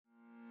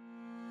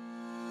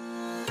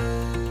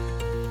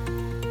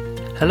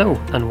Hello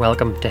and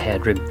welcome to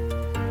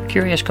Headroom,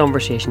 curious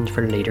conversations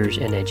for leaders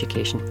in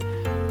education.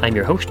 I'm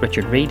your host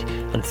Richard Reid,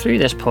 and through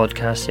this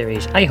podcast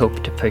series I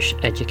hope to push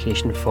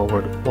education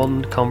forward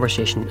one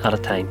conversation at a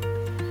time.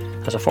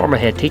 As a former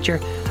head teacher,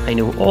 I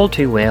know all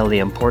too well the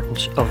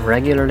importance of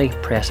regularly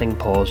pressing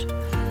pause,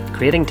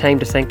 creating time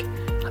to think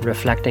and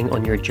reflecting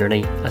on your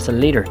journey as a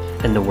leader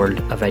in the world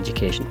of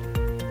education.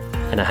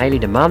 In a highly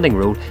demanding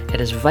role,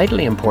 it is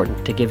vitally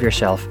important to give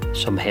yourself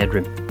some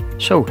headroom.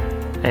 So,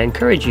 I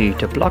encourage you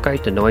to block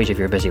out the noise of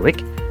your busy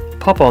week,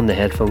 pop on the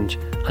headphones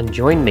and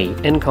join me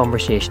in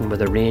conversation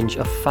with a range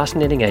of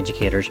fascinating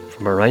educators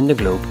from around the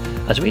globe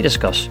as we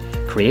discuss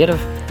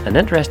creative and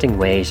interesting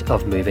ways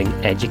of moving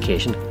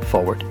education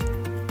forward.